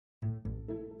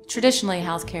Traditionally,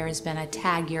 healthcare has been a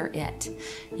tag you're it.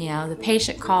 You know, the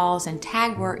patient calls and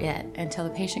tag we're it until the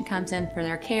patient comes in for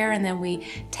their care, and then we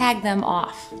tag them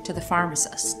off to the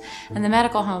pharmacist. And the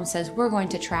medical home says, we're going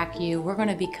to track you, we're going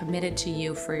to be committed to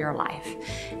you for your life.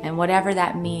 And whatever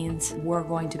that means, we're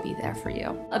going to be there for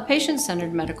you. A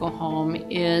patient-centered medical home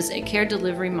is a care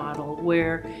delivery model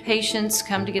where patients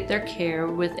come to get their care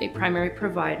with a primary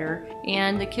provider,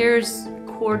 and the care is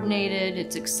coordinated,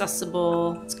 it's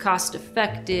accessible, it's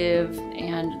cost-effective,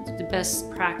 and the best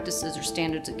practices or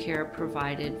standards of care are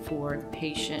provided for the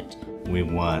patient. We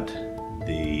want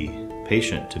the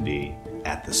patient to be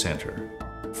at the center.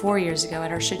 4 years ago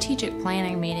at our strategic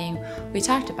planning meeting, we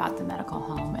talked about the medical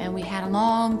home, and we had a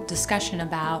long discussion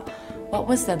about what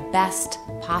was the best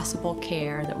possible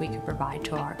care that we could provide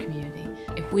to our community.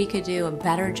 If we could do a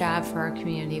better job for our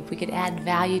community, if we could add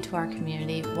value to our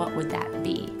community, what would that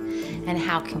be? And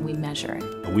how can we measure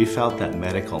it? We felt that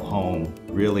medical home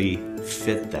really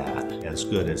fit that as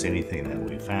good as anything that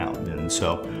we found. And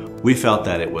so we felt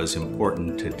that it was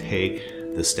important to take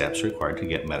the steps required to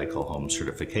get medical home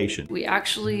certification. We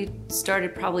actually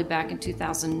started probably back in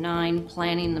 2009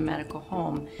 planning the medical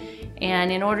home.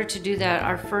 And in order to do that,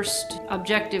 our first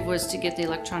objective was to get the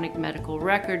electronic medical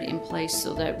record in place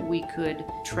so that we could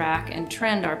track and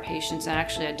trend our patients and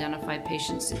actually identify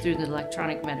patients through the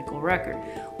electronic medical record.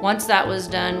 Once that was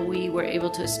done, we were able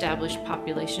to establish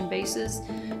population bases.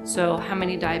 So how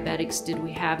many diabetics did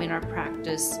we have in our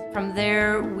practice? From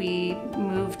there, we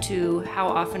moved to how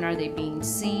often are they being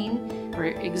seen. For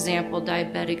example,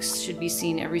 diabetics should be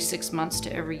seen every 6 months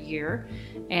to every year.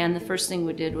 And the first thing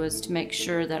we did was to make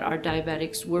sure that our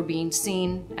diabetics were being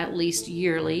seen at least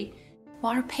yearly.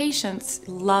 Well, our patients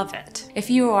love it. If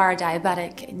you are a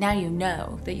diabetic, now you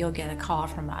know that you'll get a call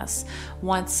from us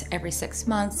once every 6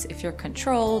 months if you're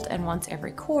controlled, and once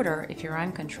every quarter if you're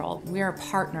uncontrolled. We are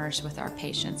partners with our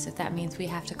patients. If that means we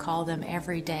have to call them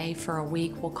every day for a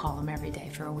week, we'll call them every day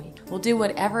for a week. We'll do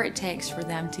whatever it takes for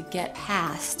them to get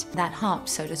past that hump,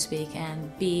 so to speak,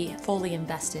 and be fully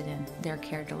invested in their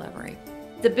care delivery.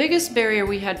 The biggest barrier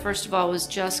we had, first of all, was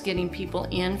just getting people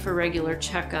in for regular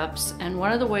checkups, and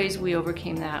one of the ways we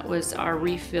overcame that was our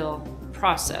refill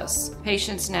process.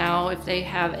 Patients now, if they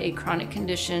have a chronic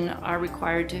condition, are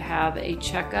required to have a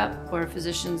checkup or a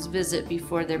physician's visit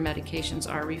before their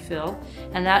medications are refilled,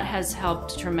 and that has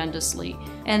helped tremendously.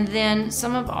 And then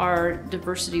some of our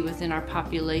diversity within our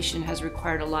population has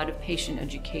required a lot of patient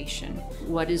education.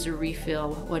 What is a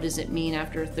refill? What does it mean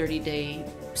after a 30-day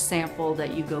sample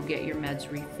that you go get your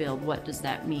meds refilled? What does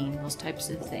that mean? Those types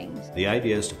of things. The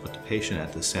idea is to put the patient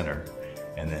at the center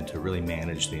and then to really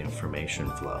manage the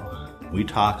information flow. We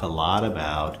talk a lot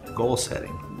about goal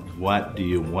setting. What do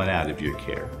you want out of your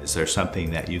care? Is there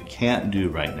something that you can't do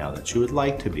right now that you would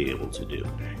like to be able to do?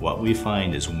 What we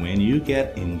find is when you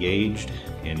get engaged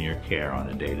in your care on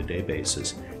a day-to-day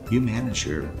basis, you manage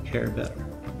your care better.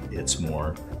 It's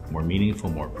more meaningful,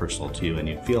 more personal to you, and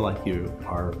you feel like you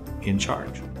are in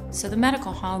charge. So the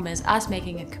medical home is us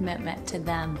making a commitment to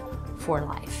them for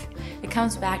life. It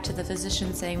comes back to the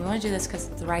physician saying, we want to do this because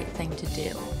it's the right thing to do.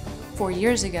 4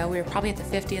 years ago, we were probably at the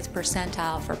 50th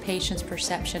percentile for patients'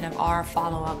 perception of our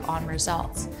follow-up on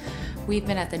results. We've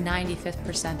been at the 95th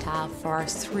percentile for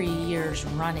 3 years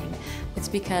running. It's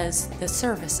because the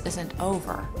service isn't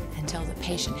over until the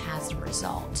patient has the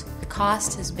result. The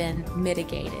cost has been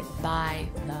mitigated by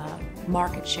the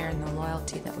market share and the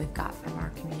loyalty that we've got from our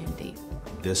community.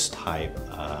 This type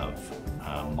of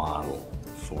model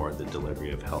for the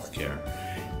delivery of healthcare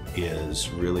is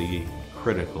really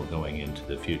critical going into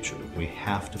the future. We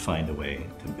have to find a way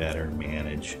to better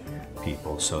manage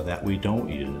people so that we don't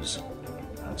use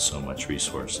so much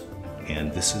resource,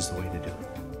 and this is the way to do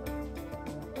it.